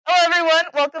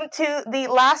everyone. Welcome to the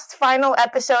last final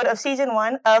episode of Season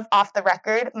 1 of Off the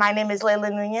Record. My name is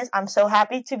Layla Nunez. I'm so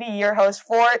happy to be your host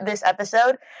for this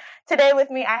episode. Today with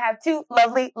me, I have two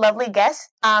lovely, lovely guests,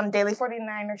 Daily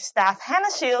 49ers staff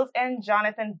Hannah Shields and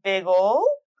Jonathan Biggle.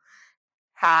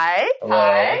 Hi. Hello.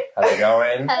 Hi. How's it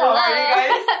going? Hello. How are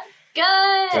you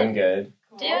Good. Doing good.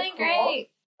 Doing great.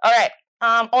 All right.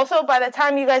 Also, by the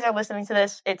time you guys are listening to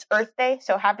this, it's Earth Day,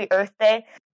 so happy Earth Day.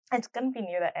 It's going to be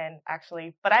near the end,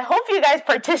 actually. But I hope you guys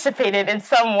participated in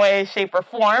some way, shape, or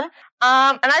form. And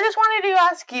I just wanted to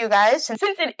ask you guys, since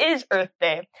it is Earth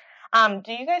Day,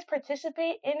 do you guys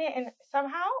participate in it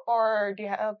somehow? Or do you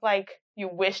have, you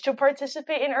wish to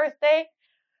participate in Earth Day?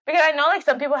 Because I know,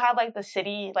 some people have, the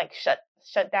city,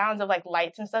 shutdowns of,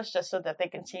 lights and stuff just so that they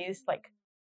can choose,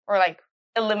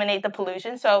 eliminate the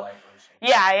pollution. So,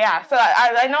 yeah. So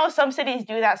I know some cities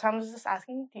do that. So I'm just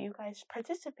asking, do you guys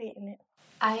participate in it?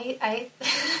 I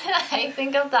I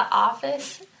think of The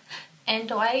Office and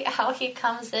Dwight, how he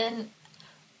comes in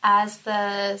as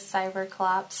the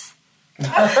Cyberclops. And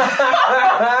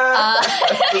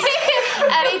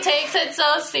he takes it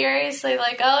so seriously,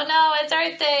 oh no, it's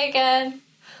Earth Day again.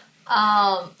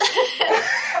 I've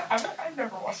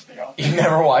never watched The Office. You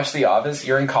never watched The Office?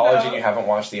 You're in college and you haven't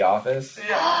watched The Office?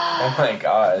 Yeah. Oh my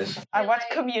gosh. I watch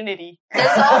Community. There's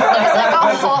a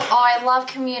whole, I love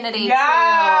Community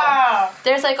Yeah. too.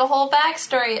 There's a whole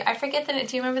backstory. I forget the name.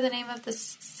 Do you remember the name of the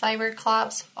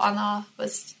Cyberclops on the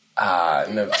was?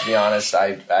 No, to be honest,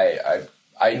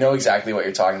 I know exactly what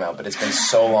you're talking about, but it's been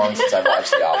so long since I've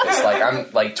watched The Office. I'm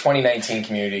 2019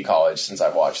 community college since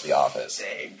I've watched The Office.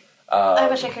 Dang. I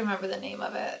wish I could remember the name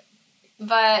of it.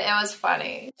 But it was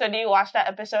funny. So do you watch that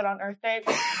episode on Earth Day?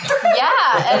 Yeah,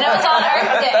 and it was on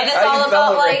Earth Day. And it's all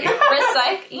about,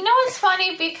 recycle. You know what's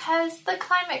funny? Because the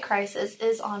climate crisis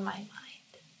is on my mind.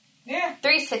 Yeah.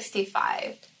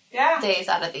 365 Yeah. days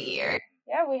out of the year.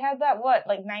 Yeah, we had that,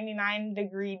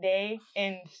 99-degree day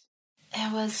in...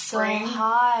 It was so Spring.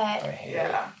 hot. I hate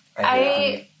Yeah.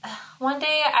 it. One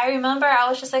day, I remember I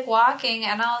was just, walking,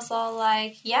 and I was all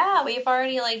yeah, we've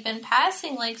already, been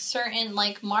passing, certain,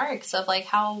 marks of,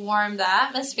 how warm the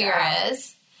atmosphere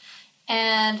is.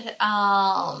 And,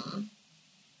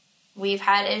 we've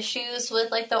had issues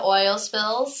with, the oil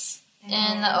spills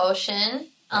in the ocean.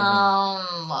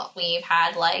 We've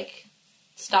had,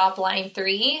 Stop Line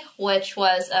 3, which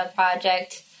was a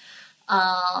project...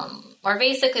 or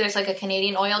basically there's a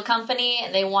Canadian oil company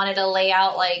and they wanted to lay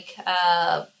out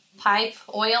a pipe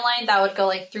oil line that would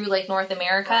go through North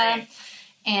America. Right.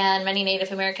 And many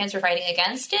Native Americans were fighting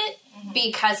against it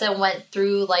because it went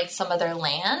through some of their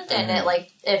land and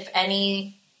it if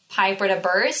any pipe were to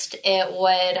burst, it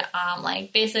would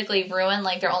basically ruin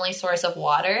their only source of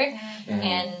water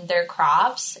and their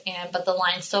crops. But the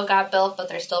line still got built, but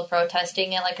they're still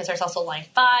protesting it because there's also Line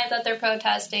 5 that they're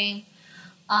protesting.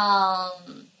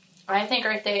 I think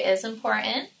Earth Day is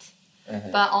important,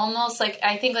 but almost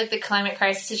I think the climate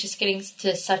crisis is just getting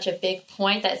to such a big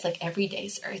point that it's every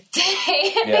day's Earth Day.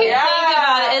 If you think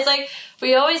about it, it's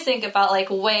we always think about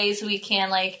ways we can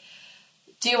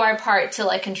do our part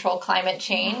to control climate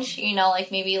change. You know,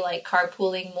 maybe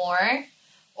carpooling more,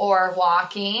 or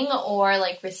walking, or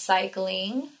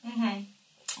recycling.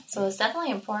 So it's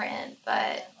definitely important,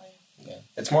 but Yeah.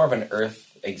 It's more of an Earth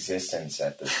existence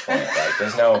at this point.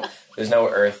 There's no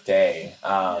Earth Day.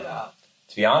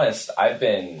 To be honest, I've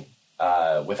been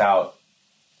without,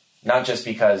 not just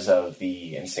because of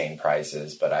the insane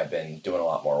prices, but I've been doing a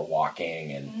lot more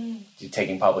walking and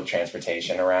taking public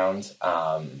transportation around.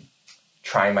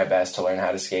 Trying my best to learn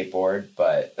how to skateboard,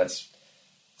 but it's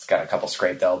got a couple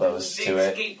scraped elbows to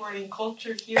it. Skateboarding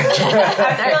culture here. I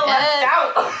feel left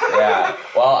out. Yeah.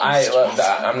 Well,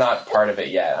 I'm not part of it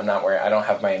yet. I don't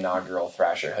have my inaugural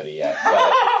Thrasher hoodie yet,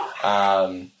 but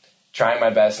trying my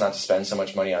best not to spend so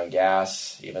much money on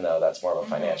gas, even though that's more of a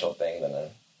financial thing than an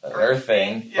Earth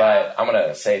thing. Yeah. But I'm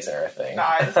gonna say it's an Earth thing.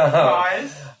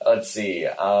 Nice. Let's see.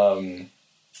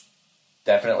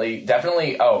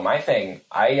 Definitely. Oh, my thing.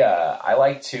 I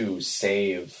like to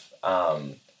save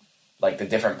the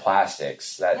different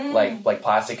plastics that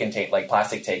plastic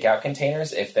takeout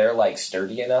containers. If they're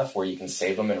sturdy enough where you can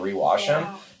save them and rewash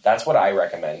them, that's what I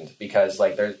recommend, because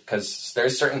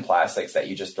there's certain plastics that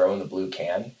you just throw in the blue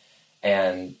can,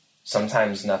 and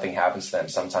sometimes nothing happens to them.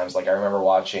 Sometimes I remember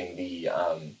watching the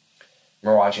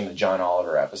John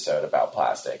Oliver episode about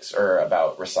plastics or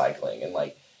about recycling, and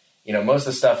most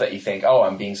of the stuff that you think, oh,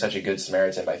 I'm being such a good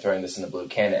Samaritan by throwing this in the blue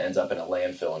can, it ends up in a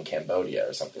landfill in Cambodia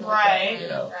or something like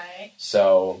that. Right.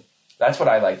 So that's what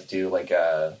I like to do,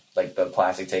 the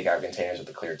plastic takeout containers with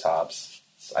the clear tops.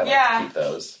 I like to keep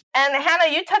those. And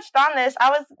Hannah, you touched on this.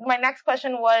 My next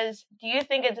question was, do you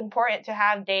think it's important to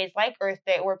have days like Earth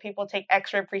Day where people take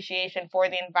extra appreciation for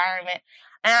the environment?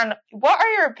 And what are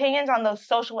your opinions on those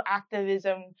social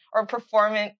activism or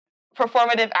performative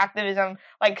activism,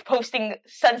 like posting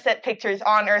sunset pictures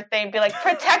on Earth Day and be like,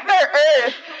 protect our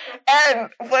Earth, and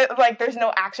like there's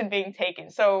no action being taken?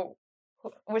 So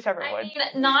whichever one. I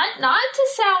mean, not to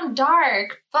sound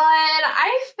dark, but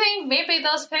I think maybe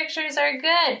those pictures are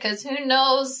good, because who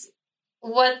knows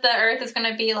what the Earth is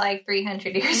going to be like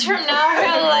 300 years from now.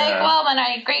 We're like, well, when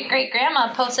my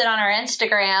great-great-grandma posted on her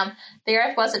Instagram, the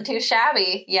Earth wasn't too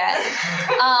shabby yet.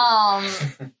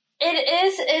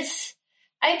 It's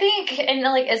I think, and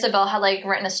like Isabel had like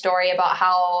written a story about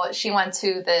how she went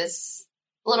to this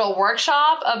little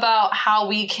workshop about how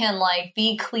we can like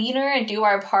be cleaner and do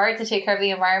our part to take care of the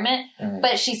environment.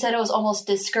 But she said it was almost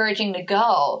discouraging to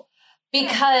go,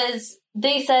 because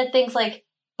they said things like,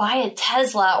 buy a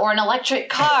Tesla or an electric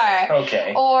car.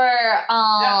 Okay. Or,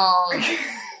 I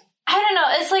don't know.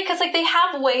 It's like, cause like they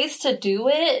have ways to do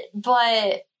it,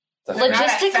 but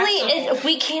logistically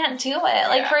we can't do it.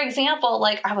 Like, for example,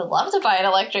 like I would love to buy an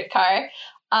electric car.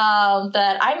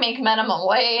 But I make minimum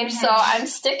wage, so I'm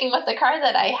sticking with the car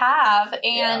that I have,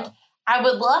 and I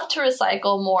would love to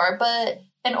recycle more, but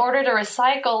in order to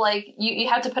recycle, like, you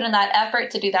have to put in that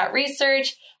effort to do that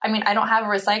research. I mean, I don't have a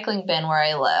recycling bin where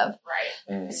I live.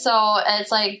 Right. So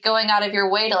it's like going out of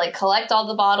your way to like collect all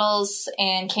the bottles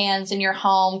and cans in your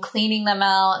home, cleaning them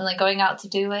out, and like going out to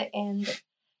do it. And,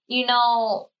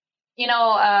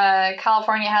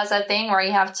 California has that thing where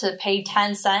you have to pay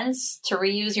 10 cents to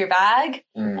reuse your bag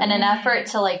in an effort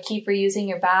to like keep reusing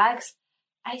your bags.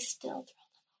 I still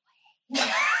throw them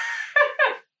away.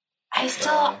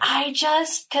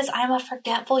 Because I'm a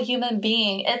forgetful human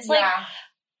being. It's like,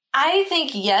 I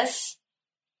think, yes,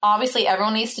 obviously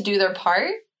everyone needs to do their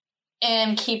part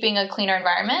in keeping a cleaner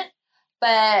environment,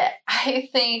 but I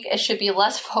think it should be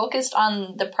less focused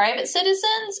on the private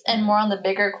citizens and more on the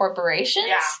bigger corporations.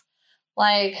 Yeah.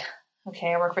 Like,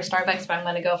 okay, I work for Starbucks, but I'm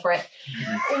going to go for it.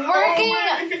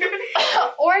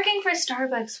 Working for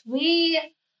Starbucks, we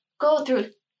go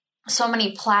through so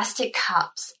many plastic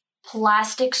cups,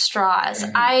 plastic straws.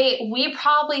 We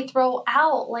probably throw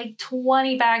out like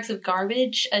 20 bags of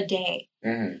garbage a day.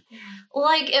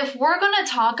 Like, if we're going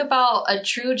to talk about a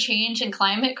true change in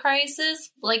climate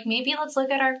crisis, like maybe let's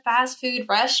look at our fast food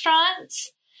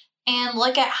restaurants and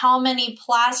look at how many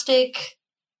plastic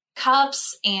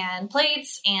cups and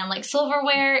plates and like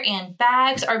silverware and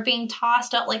bags are being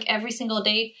tossed out like every single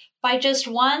day by just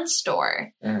one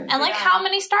store. And like, how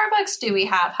many Starbucks do we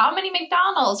have? How many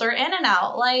McDonald's or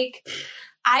In-N-Out? Like,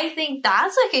 I think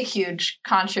that's like a huge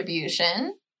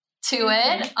contribution to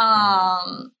it.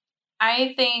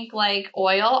 I think like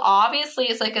oil obviously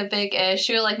is like a big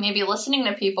issue. Like, maybe listening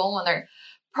to people when they're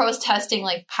protesting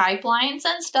like pipelines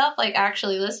and stuff, like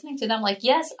actually listening to them, like,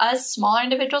 yes, us smaller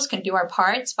individuals can do our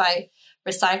parts by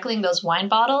recycling those wine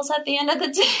bottles at the end of the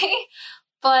day.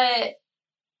 But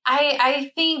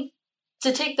I think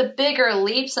to take the bigger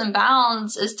leaps and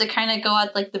bounds is to kind of go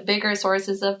at like the bigger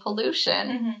sources of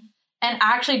pollution and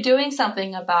actually doing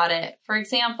something about it. For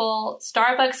example,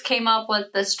 Starbucks came up with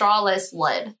the strawless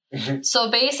lid.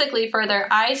 So basically for their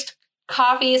iced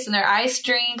coffees and their iced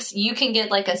drinks, you can get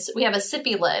like we have a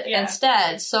sippy lid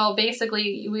instead. So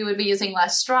basically we would be using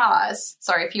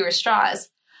fewer straws.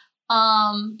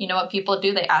 You know what people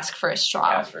do? They ask for a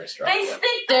straw. They stick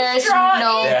There's straw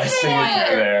no in point.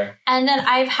 there. And then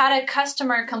I've had a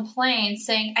customer complain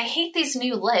saying, I hate these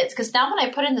new lids because now when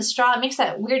I put in the straw, it makes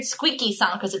that weird squeaky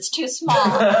sound because it's too small.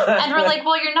 And we're like,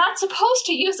 well, you're not supposed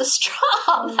to use a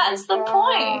straw. That's the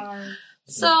point.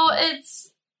 So it's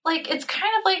like, it's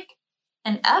kind of like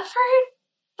an effort,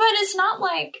 but it's not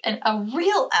like a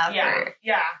real effort.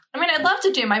 Yeah. I mean, I'd love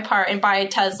to do my part and buy a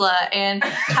Tesla and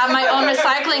have my own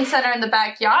recycling center in the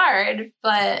backyard.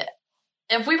 But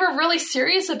if we were really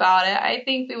serious about it, I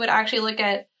think we would actually look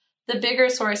at the bigger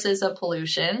sources of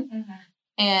pollution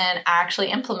and actually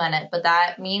implement it. But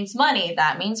that means money.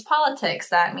 That means politics.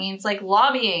 That means like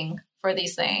lobbying for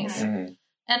these things.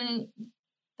 And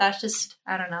that's just,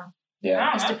 I don't know.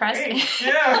 Yeah. It's depressing.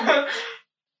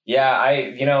 Yeah,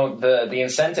 the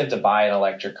incentive to buy an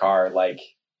electric car, like,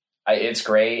 it's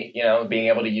great, being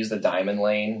able to use the diamond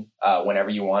lane whenever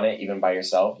you want it, even by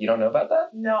yourself. You don't know about that?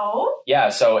 No. Yeah,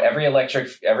 so every electric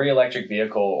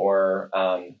vehicle or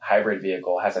hybrid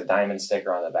vehicle has a diamond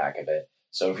sticker on the back of it.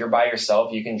 So if you're by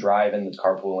yourself, you can drive in the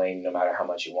carpool lane no matter how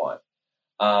much you want.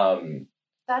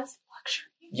 That's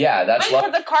luxury. Yeah, that's so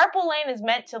the carpool lane is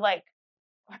meant to like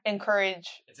encourage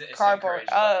carpool.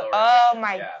 Oh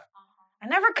my. I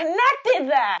never connected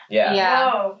that. Yeah.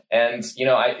 Yeah. And,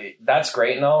 that's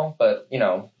great and all, but,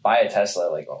 buy a Tesla,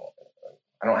 like,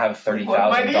 I don't have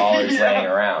 $30,000 laying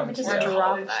around. Just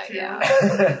drop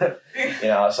that,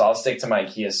 So I'll stick to my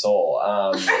Kia Soul.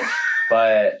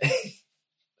 But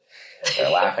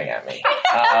they're laughing at me.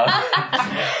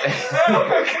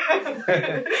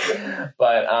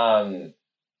 But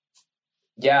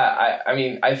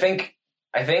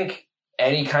I think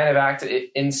any kind of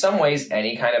in some ways,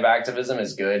 any kind of activism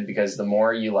is good, because the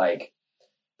more you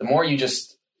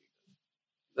just,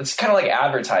 it's kind of like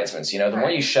advertisements, the more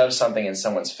you shove something in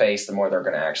someone's face, the more they're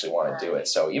going to actually want to do it.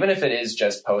 So even if it is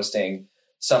just posting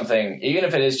something, even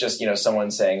if it is just,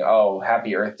 someone saying, oh,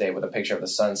 happy Earth Day with a picture of the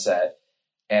sunset,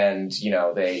 and,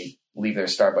 they leave their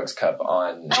Starbucks cup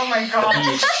on oh my God. the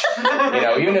beach,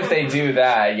 even if they do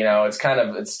that,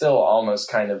 it's still almost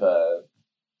kind of a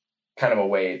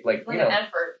way, like an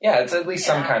effort. Yeah, it's at least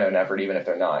some kind of an effort, even if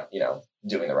they're not,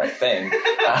 doing the right thing.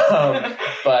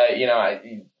 But,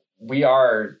 we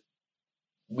are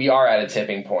at a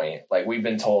tipping point. Like, we've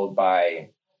been told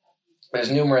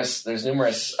there's numerous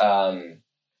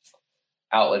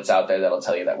outlets out there that'll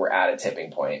tell you that we're at a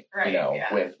tipping point,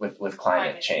 with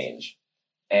climate change.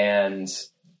 And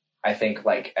I think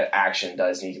action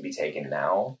does need to be taken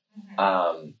now.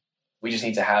 Mm-hmm. We just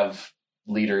need to have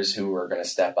leaders who are going to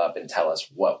step up and tell us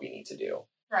what we need to do.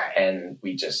 Right. And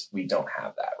we don't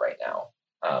have that right now,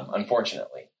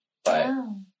 unfortunately, but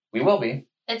we will be.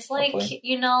 It's like, hopefully.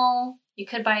 You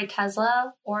could buy a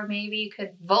Tesla, or maybe you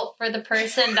could vote for the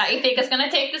person that you think is going to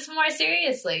take this more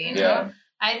seriously. Yeah.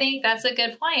 I think that's a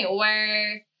good point,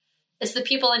 where it's the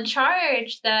people in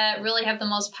charge that really have the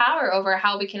most power over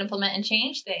how we can implement and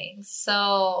change things.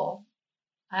 So,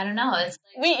 I don't know. It's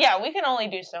like, we can only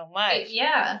do so much.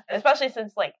 Yeah. Especially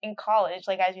since, in college,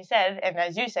 as you said, and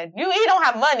as you said, we don't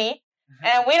have money,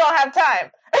 and we don't have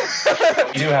time.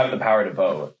 We do have the power to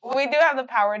vote. We do have the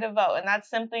power to vote, and that's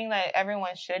something that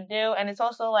everyone should do. And it's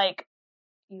also,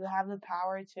 you have the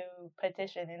power to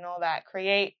petition and all that.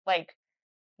 Create,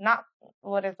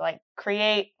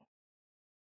 create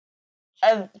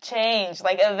a change,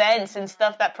 events and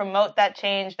stuff that promote that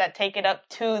change, that take it up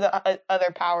to the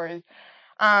other powers.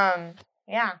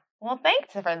 Yeah. Well,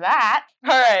 thanks for that.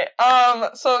 All right.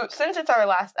 So since it's our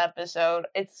last episode,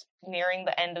 it's nearing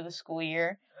the end of the school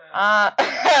year. I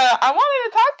wanted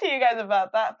to talk to you guys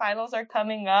about that. Finals are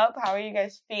coming up. How are you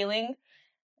guys feeling?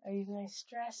 Are you guys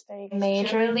stressed? Are you guys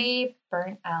majorly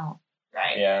burnt out?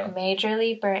 Right. Yeah.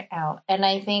 Majorly burnt out. And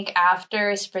I think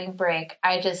after spring break,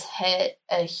 I just hit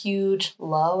a huge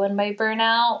low in my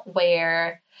burnout,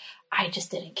 where I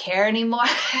just didn't care anymore.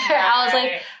 I was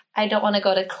like, I don't want to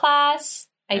go to class.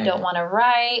 I don't want to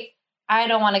write. I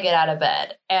don't want to get out of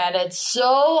bed. And it's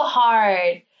so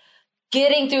hard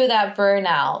getting through that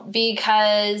burnout,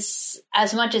 because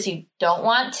as much as you don't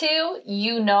want to,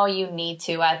 you need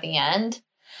to at the end.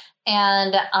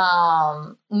 And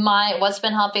what's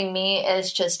been helping me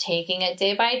is just taking it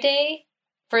day by day.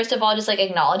 First of all, just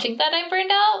acknowledging that I'm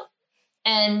burned out,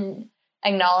 and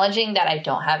acknowledging that I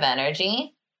don't have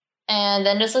energy, and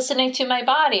then just listening to my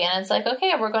body. And it's like,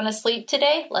 okay, we're going to sleep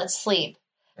today. Let's sleep.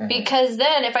 Mm-hmm. Because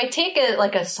then if I take it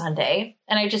a Sunday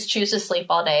and I just choose to sleep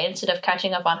all day instead of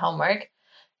catching up on homework,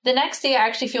 the next day I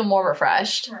actually feel more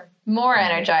refreshed, more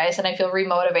energized, and I feel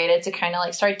remotivated to kind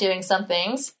of start doing some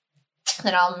things.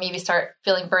 Then I'll maybe start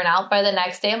feeling burnt out by the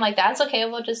next day. I'm like, that's okay.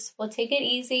 We'll take it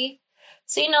easy.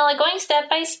 So, going step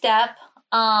by step.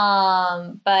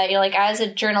 But as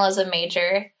a journalism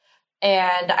major,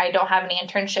 and I don't have any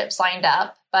internships lined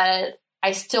up, but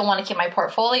I still want to keep my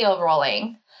portfolio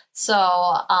rolling. So,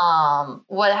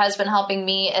 what has been helping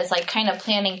me is kind of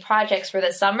planning projects for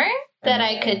the summer that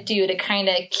I could do to kind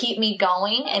of keep me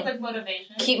going and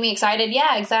motivation, keep me excited.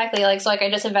 Yeah, exactly. I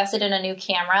just invested in a new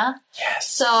camera. Yes.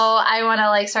 So I want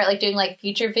to start doing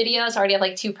feature videos. I already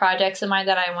have 2 projects in mind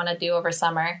that I want to do over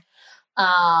summer.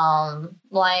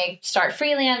 Start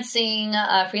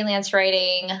freelancing, freelance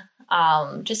writing,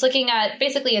 just looking at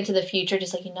basically into the future,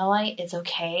 just it's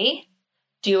okay.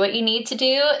 Do what you need to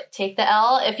do. Take the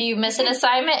L. If you miss an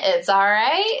assignment, it's all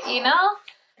right.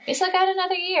 We still got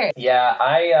another year. Yeah,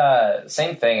 I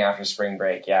same thing after spring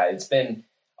break. Yeah, it's been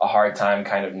a hard time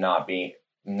kind of not being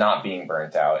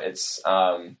burnt out. It's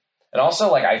and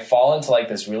also I fall into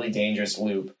this really dangerous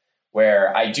loop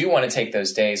where I do want to take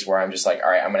those days where I'm just all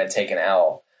right, I'm going to take an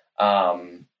L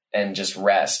and just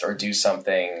rest or do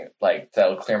something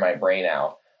that'll clear my brain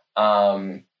out.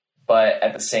 But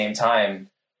at the same time,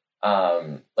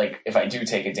 if I do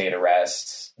take a day to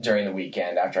rest during the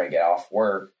weekend after I get off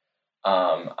work,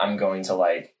 I'm going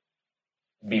to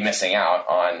be missing out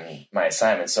on my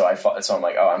assignment. So I'm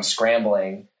I'm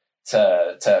scrambling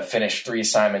to finish 3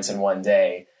 assignments in one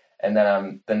day. And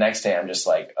then the next day I'm just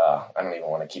like, I don't even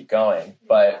want to keep going.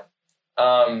 But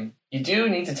you do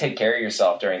need to take care of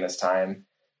yourself during this time.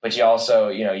 But you also,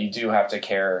 you do have to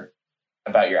care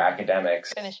about your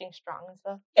academics. Finishing strong and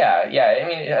stuff. Yeah. I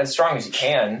mean, as strong as you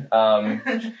can. I've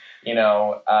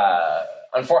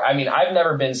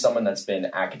never been someone that's been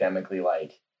academically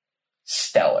like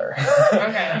stellar.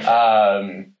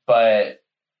 Okay. But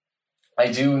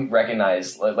I do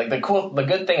recognize like the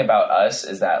good thing about us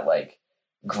is that like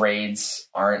grades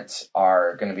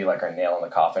are going to be like our nail in the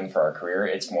coffin for our career.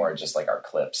 It's more just like our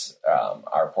clips,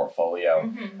 our portfolio.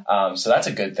 Mm-hmm. So that's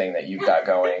a good thing that you've got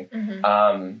going.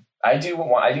 Mm-hmm. I do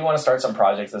want to start some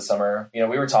projects this summer. We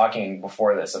were talking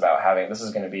before this about this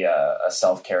is going to be a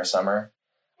self-care summer.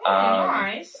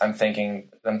 Nice. I'm thinking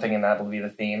that'll be the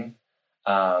theme.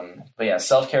 But yeah,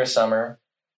 self-care summer.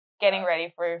 Getting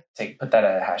ready for... Put that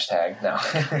at a hashtag. No.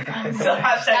 So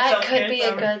hashtag That could be a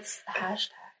summer. good hashtag.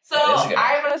 So That is a good-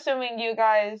 I'm assuming you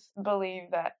guys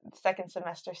believe that second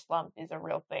semester slump is a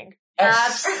real thing.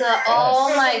 Yes.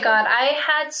 Oh my God. I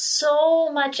had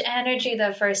so much energy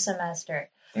the first semester.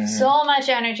 Mhm. So much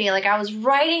energy. Like I was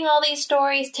writing all these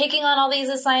stories, taking on all these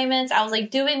assignments. I was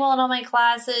like doing well in all my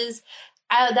classes.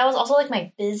 That was also like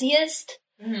my busiest.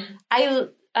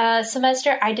 Mm-hmm.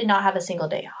 Semester. I did not have a single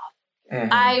day off. Mhm.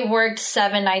 I worked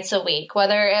 7 nights a week,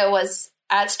 whether it was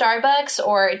at Starbucks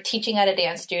or teaching at a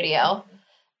dance studio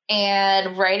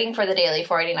and writing for the Daily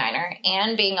 489er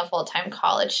and being a full-time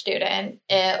college student.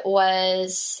 It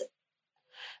was...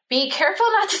 Be careful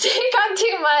not to take on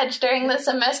too much during the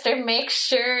semester. Make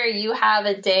sure you have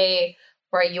a day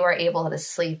where you are able to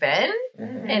sleep in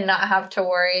Mhm. and not have to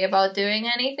worry about doing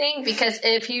anything. Because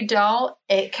if you don't,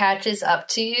 it catches up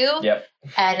to you. Yep.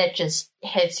 And it just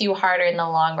hits you harder in the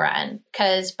long run.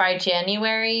 Because by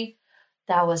January,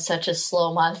 that was such a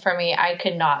slow month for me. I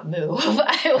could not move.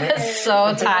 I was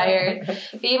so tired.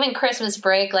 Even Christmas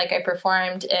break, like I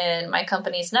performed in my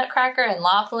company's Nutcracker in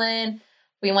Laughlin.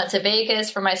 We went to Vegas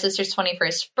for my sister's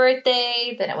 21st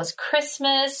birthday. Then it was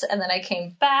Christmas. And then I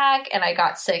came back and I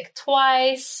got sick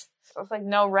twice. So it's like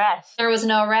no rest. There was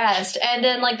no rest. And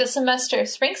then like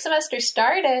spring semester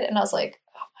started and I was like,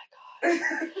 oh my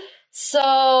God.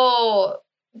 So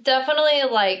definitely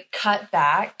like cut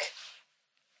back.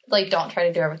 Like don't try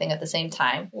to do everything at the same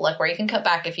time. Look where you can cut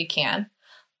back if you can.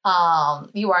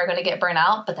 You are going to get burnt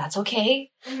out, but that's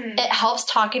okay. Mm-hmm. It helps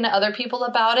talking to other people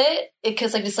about it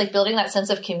because like just like building that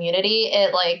sense of community.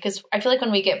 It like, because I feel like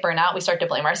when we get burnt out, we start to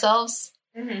blame ourselves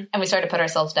Mm-hmm. and we start to put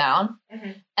ourselves down.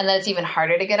 Mm-hmm. And then it's even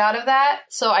harder to get out of that.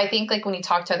 So I think like when you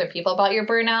talk to other people about your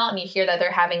burnout and you hear that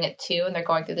they're having it too and they're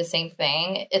going through the same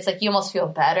thing, it's like you almost feel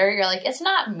better. You're like, it's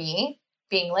not me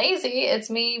being lazy. It's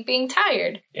me being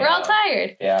tired. Yeah. We're all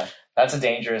tired. Yeah, that's a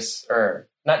dangerous, or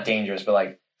not dangerous, but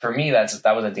like for me, that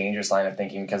was a dangerous line of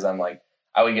thinking because I'm like,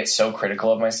 I would get so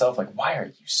critical of myself. Like, why are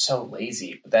you so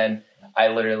lazy? But then I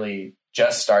literally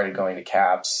just started going to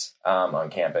CAPS on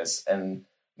campus, and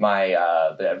my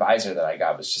the advisor that I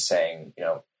got was just saying,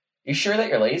 you sure that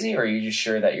you're lazy, or are you just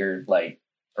sure that you're like,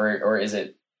 or is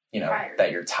it Tired.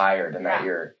 that you're tired and that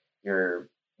you're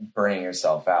burning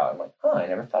yourself out? I'm like, I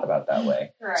never thought about it that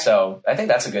way. Right. So I think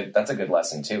that's a good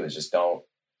lesson too. Is just don't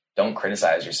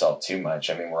criticize yourself too much.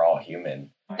 I mean, we're all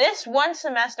human. This one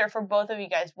semester for both of you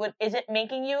guys, is it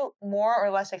making you more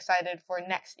or less excited for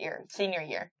next year, senior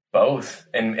year? Both,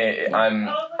 and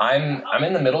I'm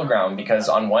in the middle ground because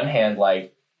on one hand,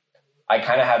 like I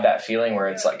kind of have that feeling where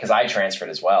it's like, because I transferred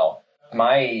as well.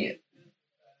 My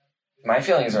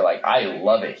feelings are like I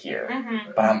love it here,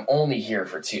 Mm-hmm. but I'm only here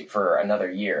for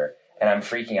another year, and I'm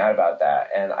freaking out about that.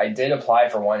 And I did apply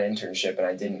for one internship, and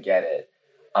I didn't get it.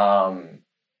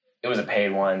 It was a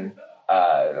paid one.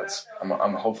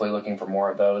 I'm hopefully looking for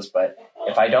more of those. But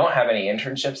if I don't have any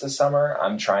internships this summer,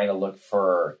 I'm trying to look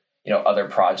for other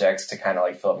projects to kind of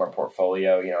like fill up my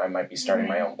portfolio. I might be starting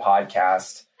my own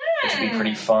podcast, which would be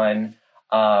pretty fun.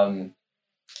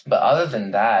 But other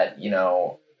than that,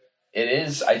 it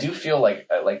is. I do feel like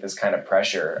this kind of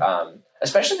pressure,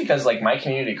 especially because like my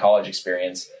community college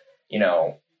experience.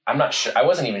 I'm not sure. I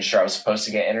wasn't even sure I was supposed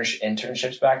to get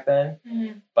internships back then.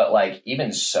 Mm-hmm. But like,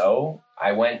 even so,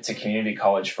 I went to community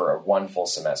college for one full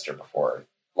semester before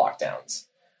lockdowns.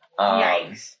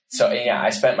 Yikes. So yeah, I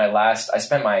spent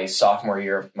my sophomore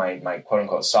year of my quote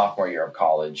unquote sophomore year of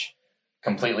college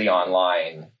completely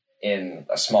online in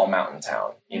a small mountain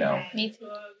town, Me too.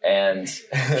 and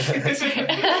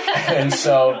and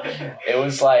so it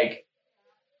was like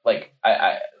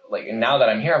I now that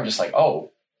I'm here, I'm just like,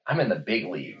 oh, I'm in the big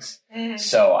leagues. Mm-hmm.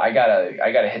 So I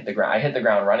gotta hit the ground. I hit the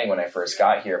ground running when I first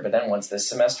got here, but then once this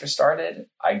semester started,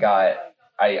 I got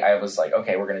I was like,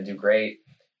 okay, we're going to do great.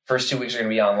 First 2 weeks are going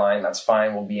to be online. That's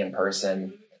fine. We'll be in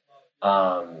person.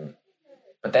 But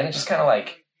then it just kind of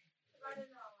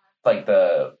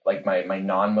my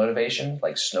non-motivation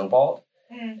like snowballed.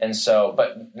 And so,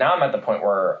 but now I'm at the point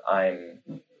where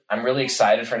I'm really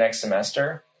excited for next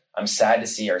semester. I'm sad to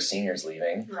see our seniors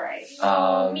leaving. Right.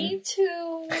 Me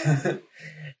too.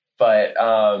 But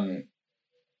I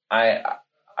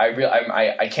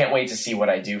can't wait to see what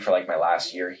I do for like my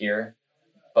last year here.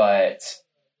 But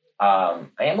I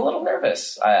am a little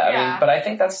nervous. I mean, but I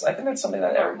think that's something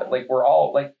that everybody, like we're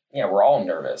all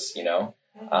nervous, you know.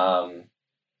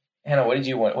 Hannah, what did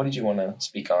you want to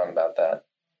speak on about that?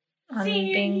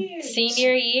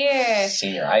 Senior year.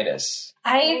 Senioritis.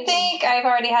 I think I've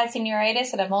already had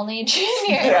senioritis and I'm only a junior.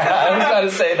 Yeah, I was about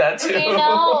to say that too. You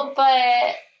know,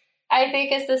 but I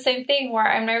think it's the same thing where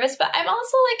I'm nervous, but I'm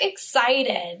also like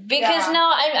excited because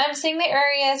I'm seeing the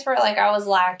areas where like I was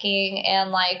lacking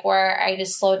and like where I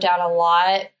just slowed down a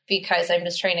lot because I'm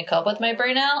just trying to cope with my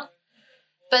burnout.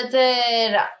 But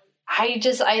then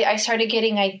I started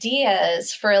getting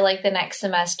ideas for like the next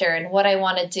semester and what I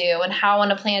want to do and how I want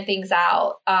to plan things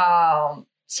out.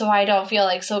 So I don't feel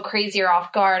like so crazy or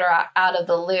off guard or out of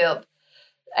the loop.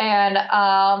 And,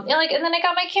 and then I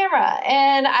got my camera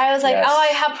and I was like, I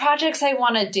have projects I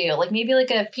want to do, like maybe like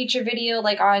a feature video,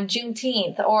 like on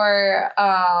Juneteenth or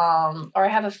I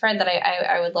have a friend that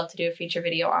I would love to do a feature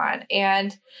video on.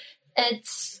 And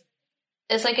it's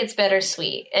like, it's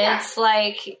bittersweet. It's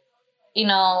like, you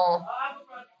know,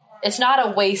 it's not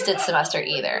a wasted semester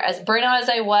either. As burnout as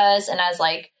I was and as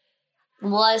like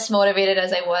less motivated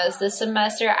as I was this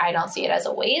semester, I don't see it as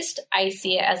a waste. I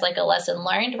see it as like a lesson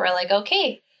learned. We're like,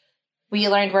 okay, we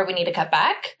learned where we need to cut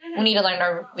back. We need to learn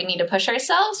where we need to push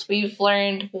ourselves. We've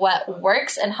learned what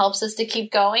works and helps us to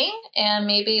keep going and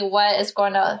maybe what is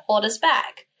going to hold us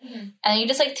back. And you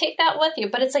just like take that with you,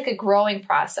 but it's like a growing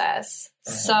process.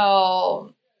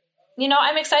 So, you know,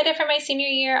 I'm excited for my senior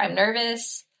year. I'm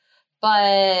nervous,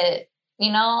 but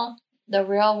you know, the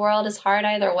real world is hard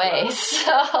either way.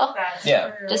 So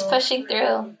just pushing through.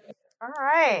 All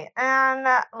right. And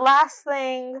last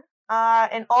thing,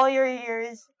 in all your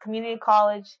years, community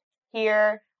college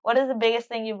here, what is the biggest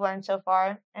thing you've learned so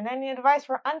far? And any advice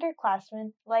for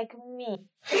underclassmen like me?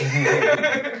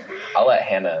 I'll let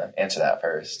Hannah answer that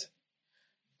first.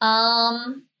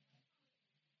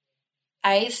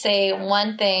 I say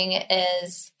one thing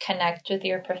is connect with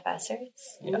your professors.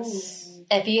 Yes.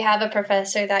 If you have a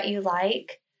professor that you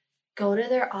like, go to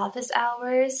their office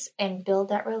hours and build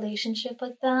that relationship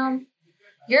with them.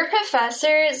 Your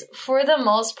professors, for the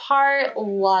most part,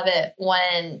 love it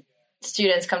when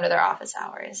students come to their office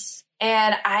hours.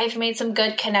 And I've made some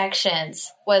good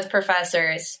connections with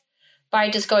professors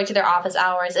by just going to their office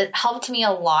hours. It helped me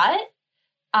a lot.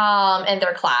 In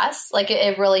their class, like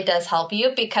it really does help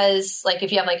you because like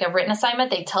if you have like a written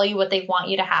assignment, they tell you what they want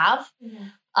you to have,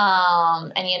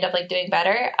 and you end up like doing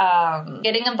better.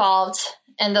 Getting involved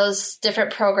in those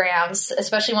different programs,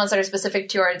 especially ones that are specific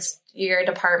towards your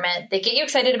department, they get you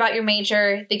excited about your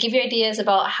major. They give you ideas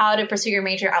about how to pursue your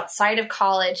major outside of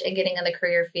college and getting in the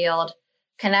career field.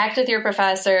 Connect with your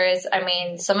professors. I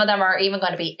mean, some of them are even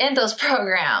going to be in those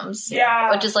programs,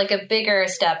 which is like a bigger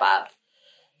step up.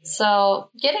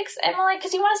 So get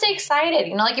because you want to stay excited,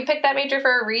 you know, like you picked that major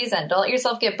for a reason. Don't let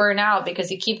yourself get burnt out because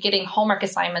you keep getting homework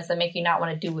assignments that make you not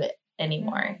want to do it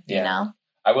anymore. You know,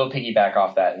 I will piggyback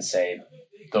off that and say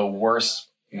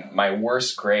my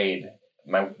worst grade,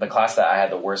 the class that I had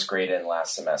the worst grade in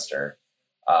last semester,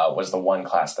 was the one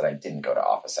class that I didn't go to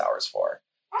office hours for.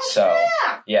 But so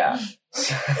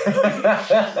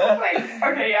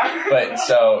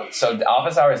the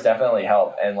office hours definitely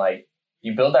help, and like.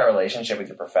 You build that relationship with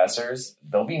your professors,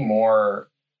 they'll be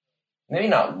more, maybe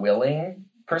not willing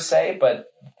per se, but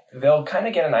they'll kind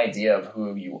of get an idea of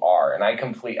who you are. And I'm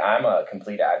a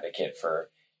complete advocate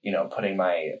for, you know, putting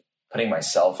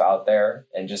myself out there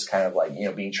and just kind of like, you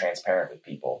know, being transparent with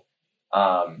people.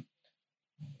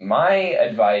 My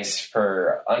advice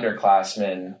for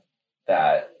underclassmen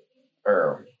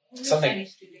for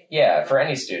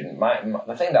any student,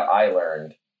 the thing that I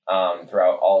learned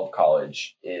throughout all of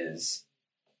college is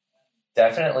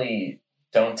definitely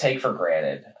don't take for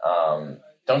granted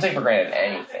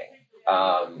anything,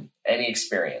 any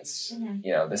experience.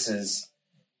 You know, this is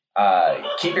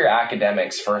keep your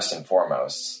academics first and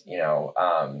foremost. You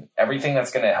know, everything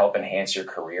that's going to help enhance your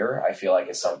career, I feel like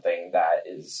is something that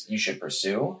you should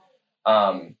pursue.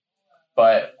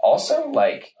 But also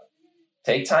like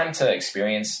take time to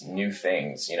experience new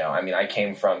things. You know, I mean,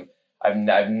 I've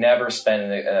never spent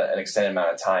an extended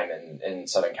amount of time in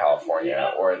Southern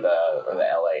California or the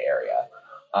LA area.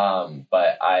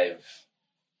 But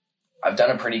I've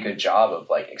done a pretty good job of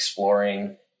like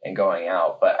exploring and going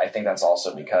out, but I think that's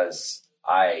also because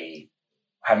I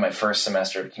had my first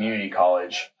semester of community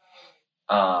college,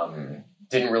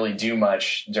 didn't really do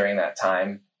much during that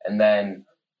time, and then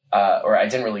or I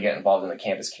didn't really get involved in the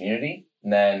campus community,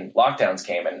 and then lockdowns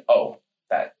came, and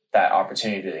that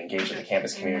opportunity to engage with the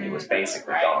campus community was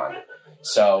basically gone.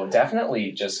 So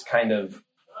definitely just kind of,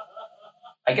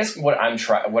 I guess what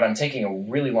I'm taking a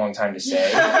really long time to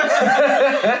say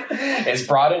is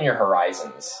broaden your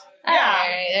horizons. All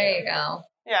right, there you go.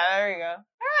 Yeah, there you go.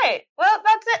 All right. Well,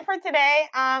 that's it for today.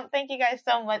 Thank you guys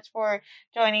so much for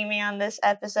joining me on this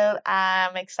episode.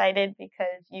 I'm excited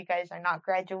because you guys are not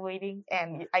graduating,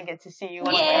 and I get to see you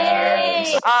when I'm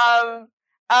here.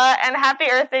 And happy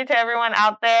Earth Day to everyone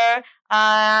out there.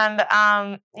 And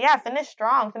finish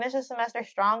strong. Finish the semester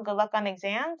strong. Good luck on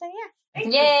exams. And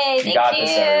yeah. Yay! Thank you. Got this,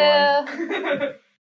 everyone.